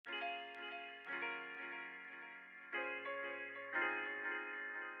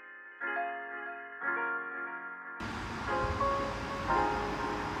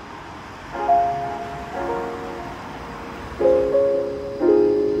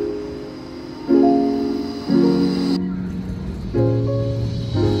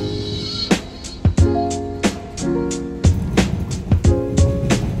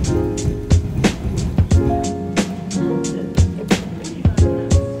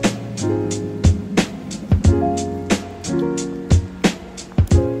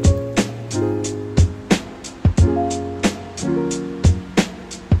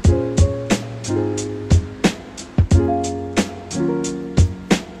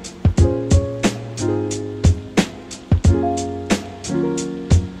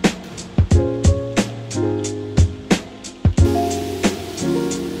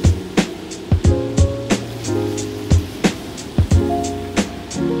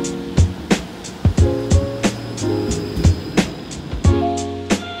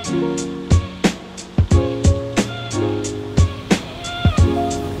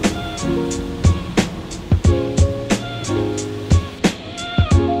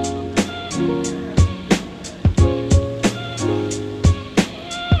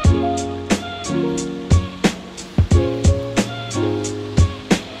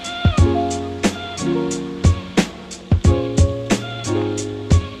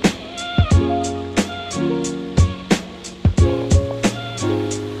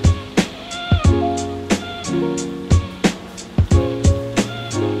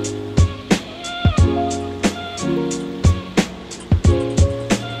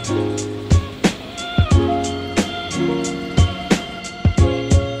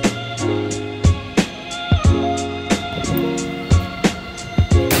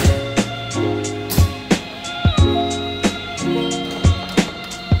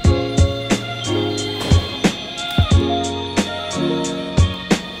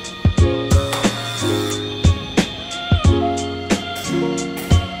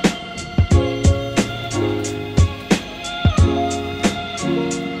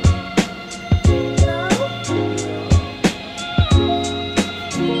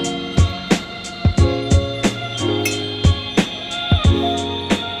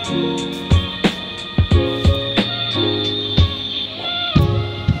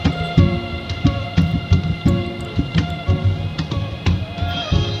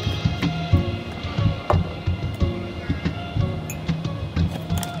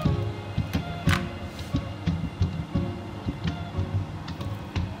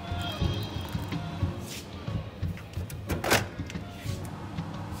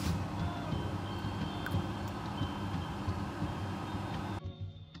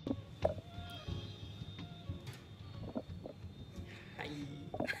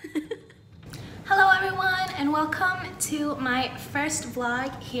and welcome to my first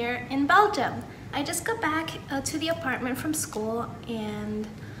vlog here in Belgium. I just got back to the apartment from school, and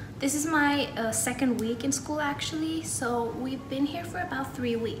this is my second week in school actually, so we've been here for about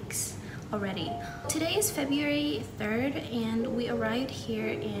 3 weeks already. Today is February 3rd and we arrived here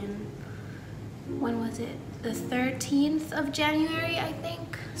in, when was it? The 13th of January, I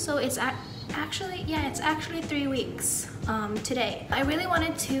think. So it's actually 3 weeks today. I really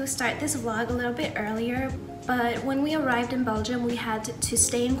wanted to start this vlog a little bit earlier, but when we arrived in Belgium, we had to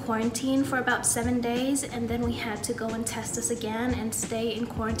stay in quarantine for about 7 days, and then we had to go and test us again and stay in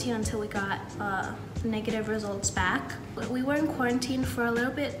quarantine until we got negative results back. We were in quarantine for a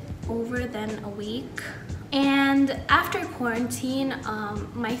little bit over than a week. And after quarantine,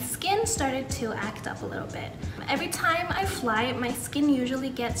 my skin started to act up a little bit. Every time I fly, my skin usually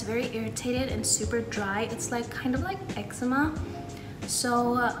gets very irritated and super dry. It's like kind of like eczema.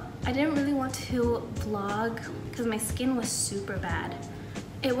 So I didn't really want to vlog because my skin was super bad.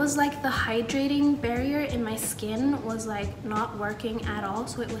 It was like the hydrating barrier in my skin was like not working at all,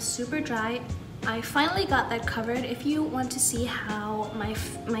 so it was super dry. I finally got that covered. If you want to see how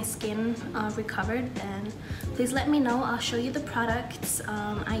my skin recovered, then please let me know. I'll show you the products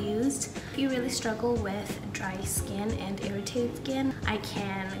I used. If you really struggle with dry skin and irritated skin, I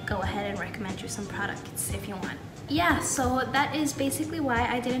can go ahead and recommend you some products if you want. Yeah, so that is basically why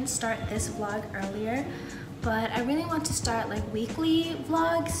I didn't start this vlog earlier. But I really want to start like weekly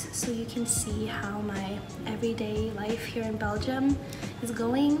vlogs so you can see how my everyday life here in Belgium is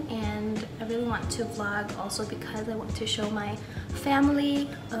going, and I really want to vlog also because I want to show my family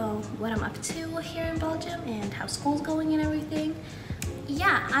what I'm up to here in Belgium and how school's going and everything.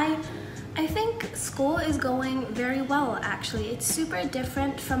 Yeah, I think school is going very well actually. It's super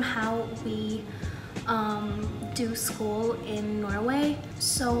different from how we do school in Norway.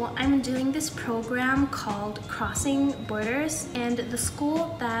 So I'm doing this program called Crossing Borders, and the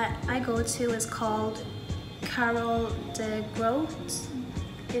school that I go to is called Karel de Groot.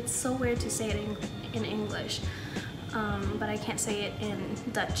 It's so weird to say it in English, but I can't say it in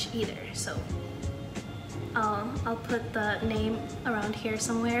Dutch either, so I'll put the name around here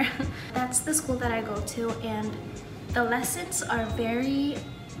somewhere. That's the school that I go to, and the lessons are very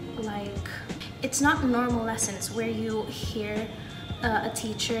like, it's not normal lessons where you hear a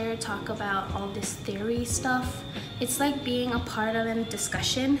teacher talk about all this theory stuff. It's like being a part of a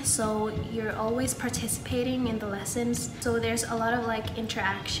discussion, so you're always participating in the lessons. So there's a lot of like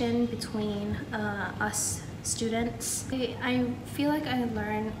interaction between us students. I feel like I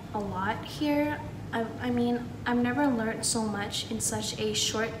learn a lot here. I mean, I've never learned so much in such a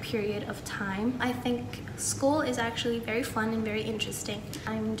short period of time. I think school is actually very fun and very interesting.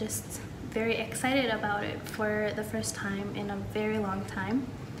 I'm just very excited about it for the first time in a very long time.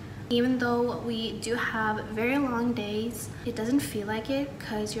 Even though we do have very long days, it doesn't feel like it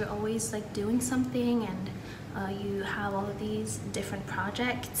because you're always like doing something, and you have all of these different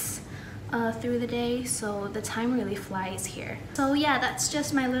projects through the day, so the time really flies here. So yeah, that's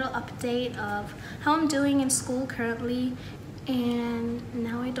just my little update of how I'm doing in school currently, and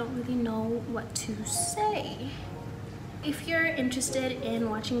now I don't really know what to say. If you're interested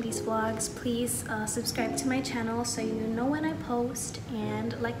in watching these vlogs, please subscribe to my channel so you know when I post,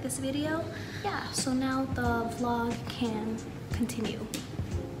 and like this video. Yeah, so now the vlog can continue.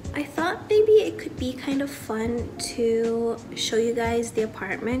 I thought maybe it could be kind of fun to show you guys the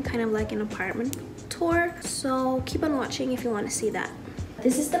apartment, kind of like an apartment tour. So keep on watching if you want to see that.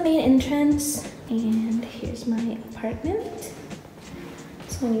 This is the main entrance, and here's my apartment.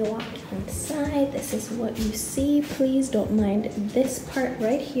 So when you walk inside, this is what you see. Please don't mind this part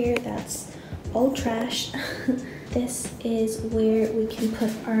right here. That's all trash. This is where we can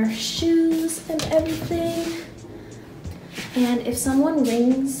put our shoes and everything. And if someone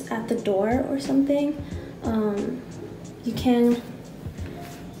rings at the door or something, you can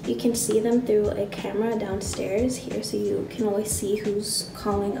see them through a camera downstairs here, so you can always see who's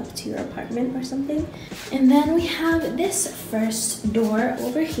calling up to your apartment or something. And then we have this first door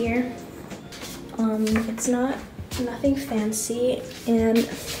over here. It's nothing fancy, and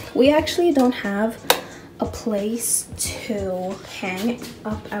we actually don't have a place to hang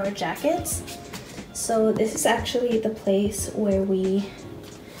up our jackets. So this is actually the place where we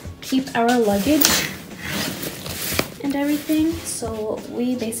keep our luggage and everything. So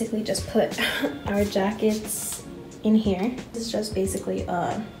we basically just put our jackets in here. This is just basically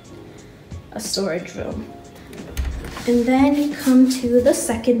a storage room. And then you come to the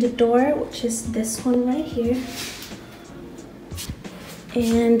second door, which is this one right here.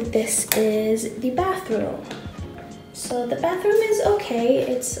 And this is the bathroom. So So the bathroom is okay.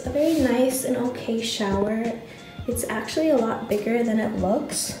 It's a very nice and okay shower. It's actually a lot bigger than it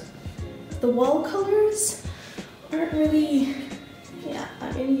looks. The wall colors aren't really, yeah,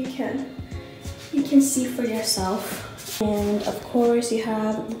 I mean you can see for yourself. And of course you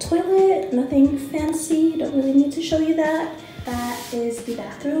have the toilet, nothing fancy, don't really need to show you that. That is the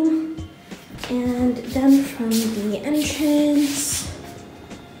bathroom. And then from the entrance,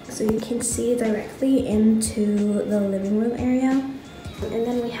 so you can see directly into the living room area. And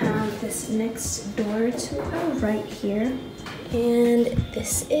then we have this next door to our right here. And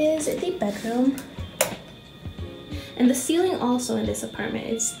this is the bedroom. And the ceiling also in this apartment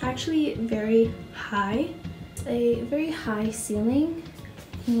is actually very high. It's a very high ceiling.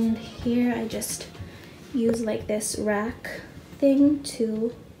 And here I just use like this rack thing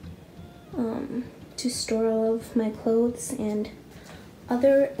to store all of my clothes and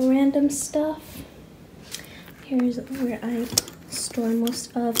other random stuff. Here's where I store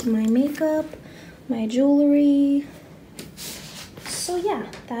most of my makeup, my jewelry. So yeah,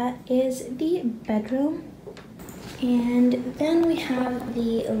 that is the bedroom. And then we have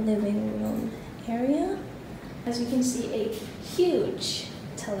the living room area. As you can see, a huge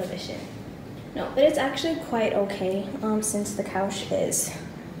television. No, but it's actually quite okay since the couch is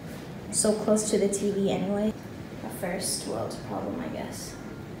so close to the TV anyway. A first world problem, I guess.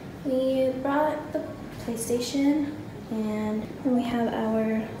 We brought the PlayStation, and we have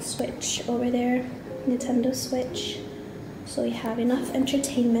our Switch over there, Nintendo Switch. So we have enough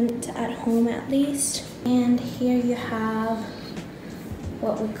entertainment at home at least. And here you have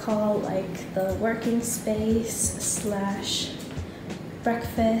what we call like the working space slash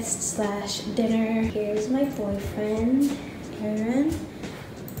breakfast slash dinner. Here's my boyfriend, Aaron.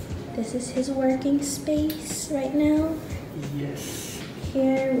 This is his working space right now. Yes.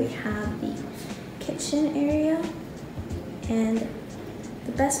 Here we have the kitchen area. And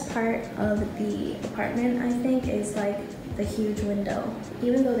the best part of the apartment, I think, is like the huge window.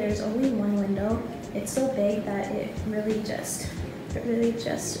 Even though there's only one window, it's so big that it really just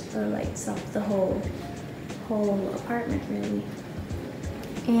lights up the whole apartment really.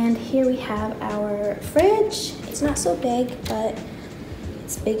 And here we have our fridge. It's not so big, but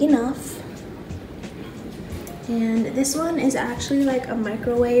it's big enough. And this one is actually like a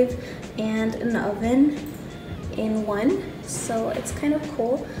microwave and an oven in one, so it's kind of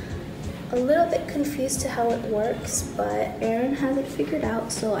cool. A little bit confused to how it works, but Aaron has it figured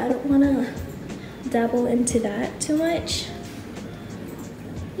out, so I don't want to dabble into that too much.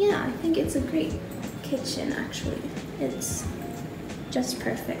 Yeah, I think it's a great kitchen actually. It's just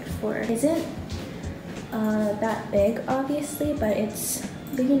perfect for, it isn't that big obviously, but it's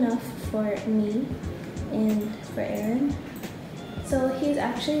big enough for me and for Aaron. So he's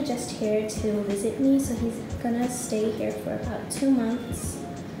actually just here to visit me, so he's gonna stay here for about 2 months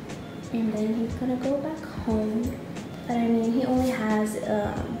and then he's gonna go back home. But I mean, he only has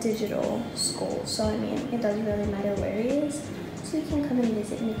digital school, so I mean, it doesn't really matter where he is, so he can come and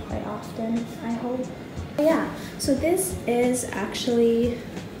visit me quite often, I hope. But yeah, so this is actually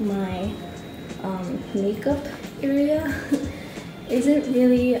my makeup area. Isn't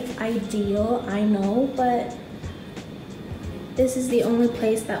really ideal, I know, but this is the only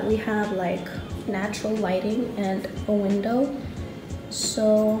place that we have like natural lighting and a window,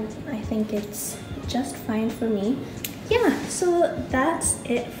 so I think it's just fine for me. Yeah, so that's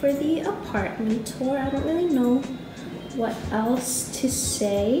it for the apartment tour. I don't really know what else to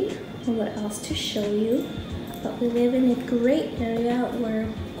say or what else to show you, but we live in a great area. We're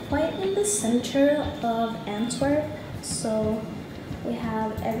quite in the center of Antwerp, so we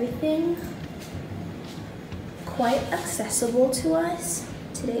have everything quite accessible to us.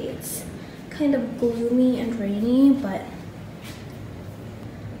 Today it's kind of gloomy and rainy, but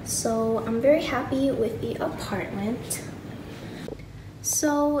so I'm very happy with the apartment.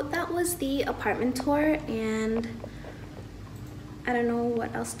 So that was the apartment tour, and I don't know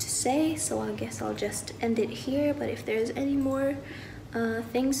what else to say, so I guess I'll just end it here. But if there's any more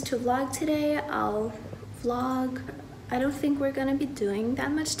things to vlog today, I'll vlog. I don't think we're gonna be doing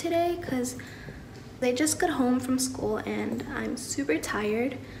that much today because I just got home from school and I'm super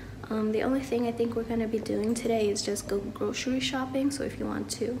tired. The only thing I think we're gonna be doing today is just go grocery shopping. So if you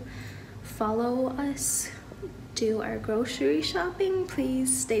want to follow us do our grocery shopping,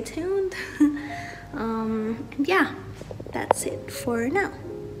 please stay tuned. And yeah, that's it for now.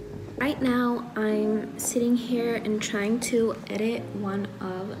 Right now I'm sitting here and trying to edit one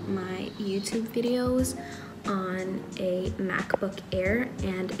of my YouTube videos on a MacBook Air,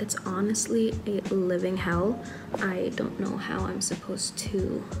 and it's honestly a living hell. I don't know how I'm supposed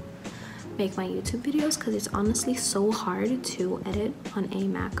to make my YouTube videos because it's honestly so hard to edit on a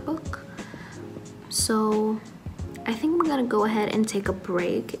MacBook. So I think we're gonna go ahead and take a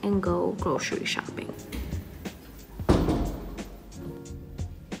break and go grocery shopping.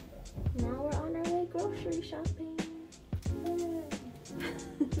 Now we're on our way grocery shopping.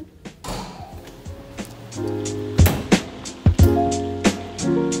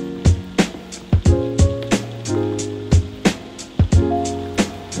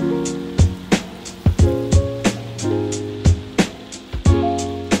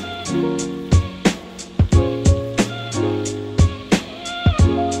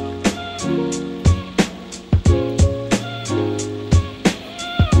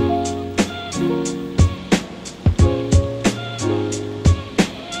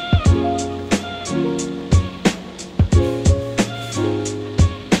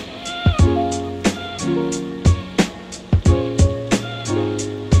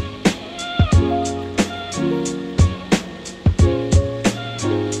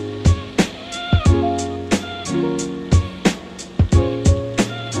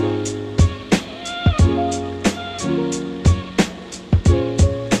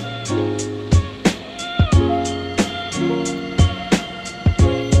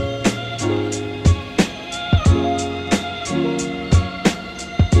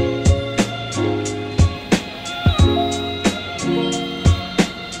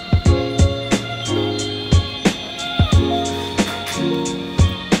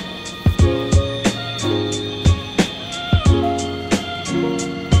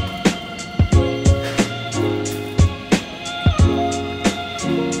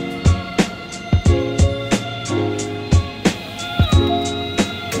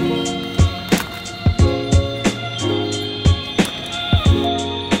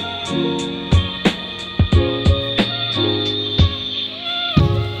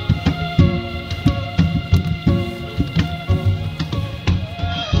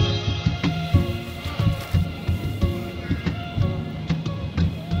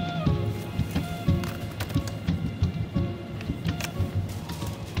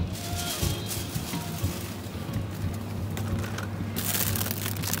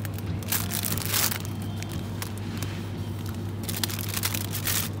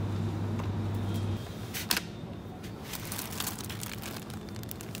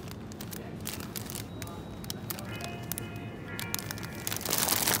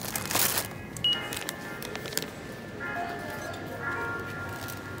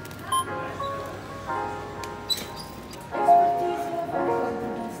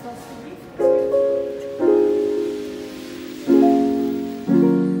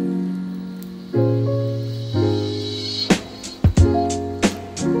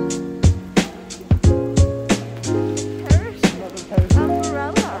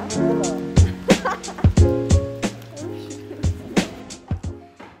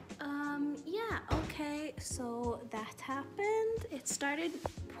 So that happened. It started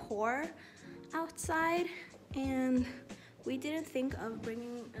pour outside and we didn't think of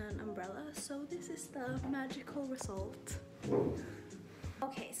bringing an umbrella, so this is the magical result.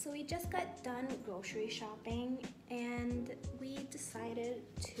 Okay, so we just got done grocery shopping and we decided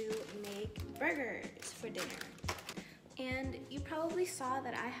to make burgers for dinner. And you probably saw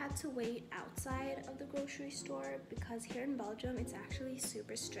that I had to wait outside of the grocery store because here in Belgium it's actually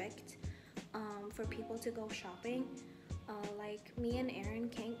super strict for people to go shopping. Like me and Aaron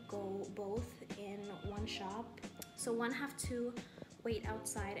can't go both in one shop, so one have to wait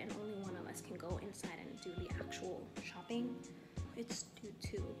outside and only one of us can go inside and do the actual shopping. It's due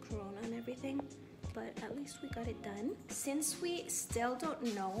to Corona and everything, but at least we got it done. Since we still don't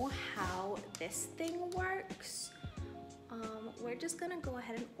know how this thing works, we're just gonna go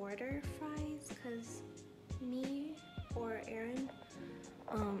ahead and order fries because me or Aaron,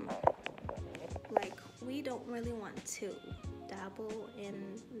 like we don't really want to dabble in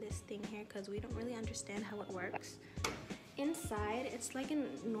this thing here because we don't really understand how it works. Inside, it's like a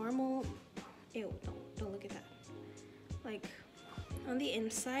normal, ew, don't look at that. Like on the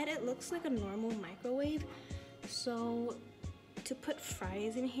inside, it looks like a normal microwave. So to put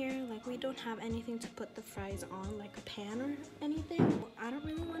fries in here, like we don't have anything to put the fries on, like a pan or anything. I don't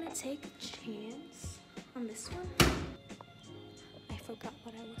really want to take a chance on this one. I forgot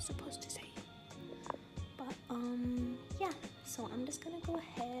what I was supposed to say. But yeah, so I'm just gonna go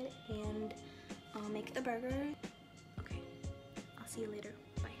ahead and make the burger. Okay, I'll see you later.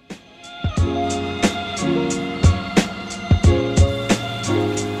 Bye.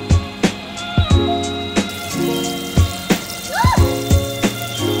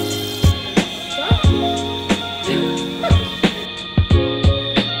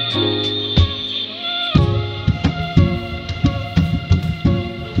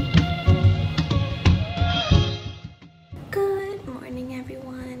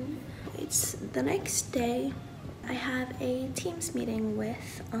 the next day, I have a Teams meeting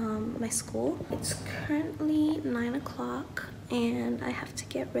with my school. It's currently 9 o'clock and I have to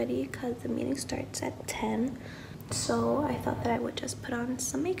get ready because the meeting starts at 10. So I thought that I would just put on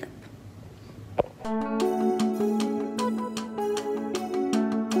some makeup.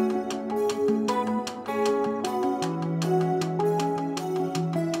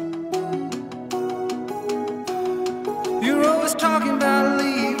 You're always talking about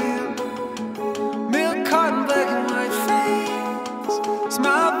leaving, milk carton, black and white face,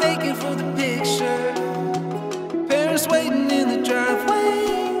 smile vacant for the picture, parents waiting in the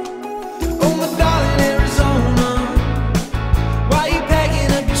driveway. Oh my darling Arizona, why you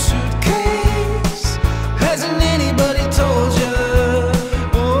packing up your suitcase? Hasn't anybody told you?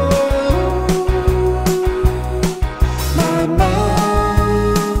 Oh, my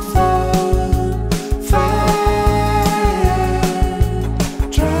mouth on fire,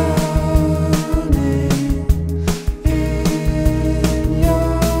 drowning in your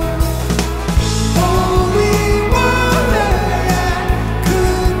holy water.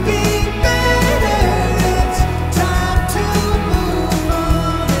 Could be better. It's time to move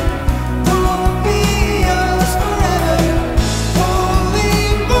on. Won't be yours forever. Holy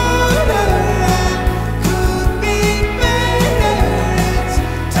water. Could be better. It's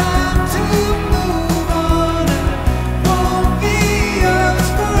time to move on. Won't be yours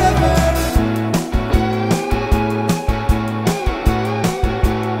forever.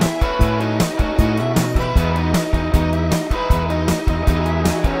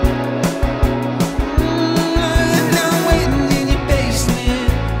 Now I'm waiting in your basement,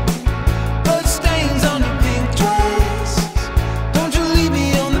 blood stains on your pink dress. Don't you leave me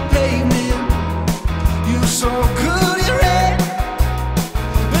on the pavement. You're so good at red,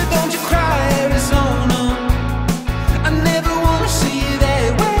 but don't you cry, Arizona. I never wanna see you that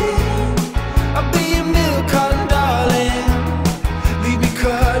way. I'll be your milk carton, darling. Leave me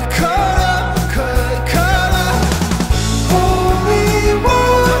cut up. Holy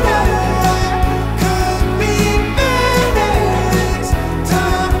water, could be better. It's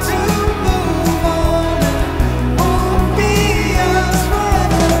time to move on. Won't be yours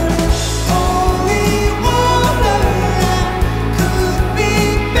forever. Holy water, could be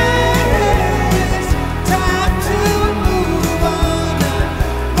better. It's time to move on.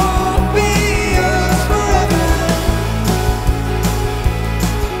 Won't be yours forever.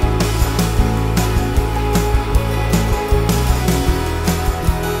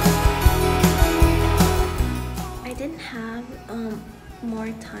 I didn't have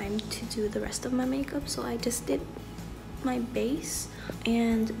more time to do the rest of my makeup, so I just did my base,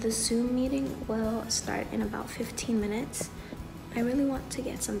 and the Zoom meeting will start in about 15 minutes. I really want to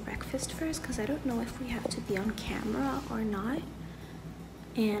get some breakfast first because I don't know if we have to be on camera or not,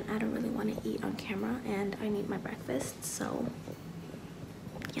 and I don't really want to eat on camera, and I need my breakfast, so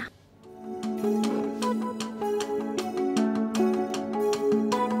yeah.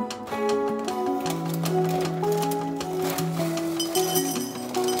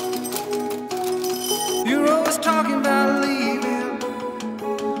 You're always talking about leaving,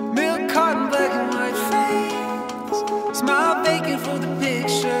 milk carton, black and white face, smile vacant for the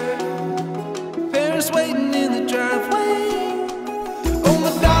picture, parents waiting in the driveway. Oh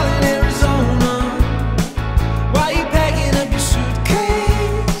my darling Arizona, why you packing up your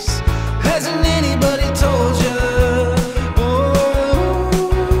suitcase? Hasn't anybody told you?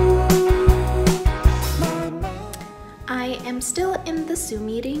 I am still in the Zoom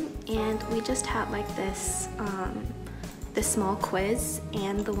meeting, and we just had like this small quiz,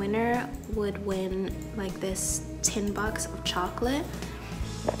 and the winner would win like this tin box of chocolate.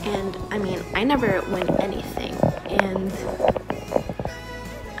 And I mean, I never win anything, and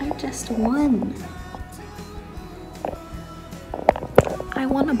I just won. I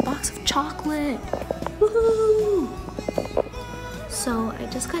won a box of chocolate. Woohoo! So I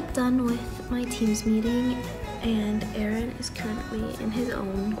just got done with my Teams meeting, and Aaron is currently in his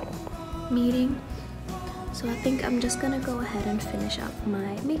own meeting. So I think I'm just gonna go ahead and finish up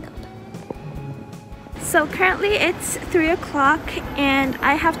my makeup. So currently it's 3 o'clock and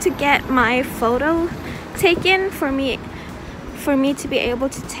I have to get my photo taken for me to be able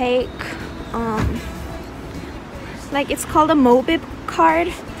to take like, it's called a Mobib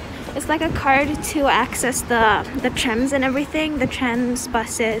card. It's like a card to access the trams and everything, the trams,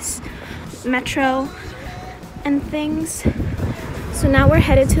 buses, metro and things. So now we're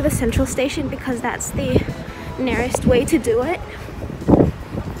headed to the central station because that's the nearest way to do it.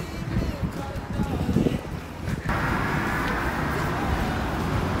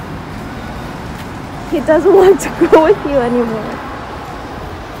 He doesn't want to go with you anymore.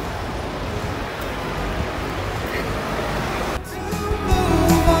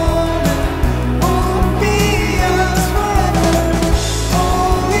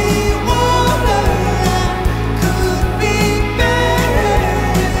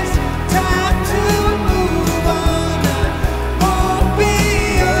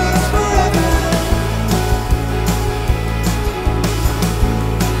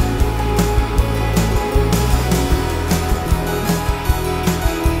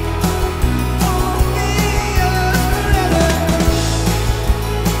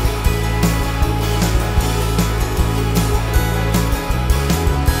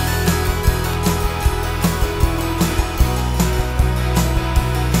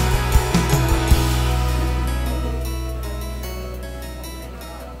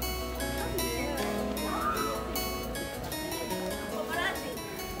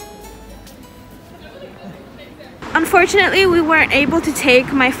 Unfortunately, we weren't able to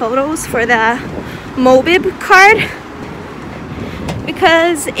take my photos for the Mobib card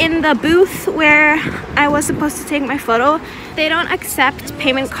because in the booth where I was supposed to take my photo, they don't accept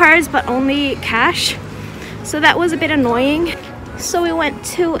payment cards but only cash. So that was a bit annoying. So we went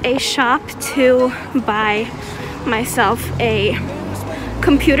to a shop to buy myself a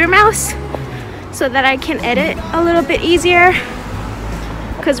computer mouse so that I can edit a little bit easier.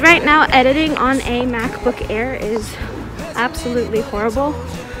 Because right now editing on a MacBook Air is absolutely horrible.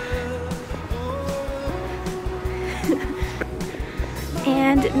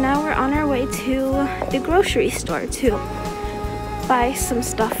 And now we're on our way to the grocery store to buy some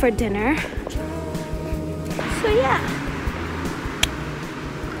stuff for dinner. So yeah.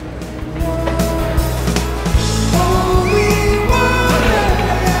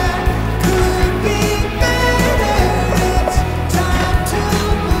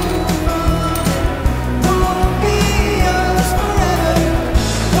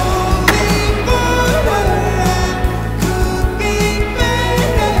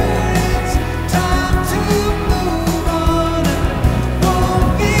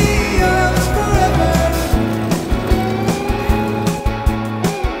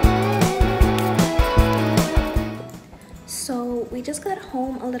 We just got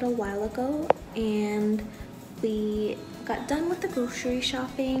home a little while ago and we got done with the grocery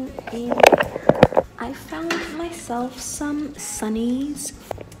shopping, and I found myself some sunnies,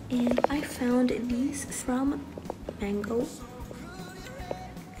 and I found these from Mango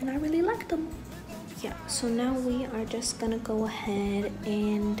and I really like them. Yeah, so now we are just gonna go ahead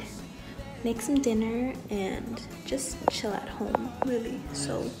and make some dinner and just chill at home, really.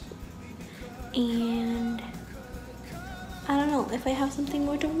 So, and I don't know, if I have something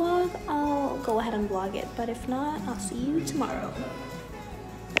more to vlog, I'll go ahead and vlog it, but if not, I'll see you tomorrow.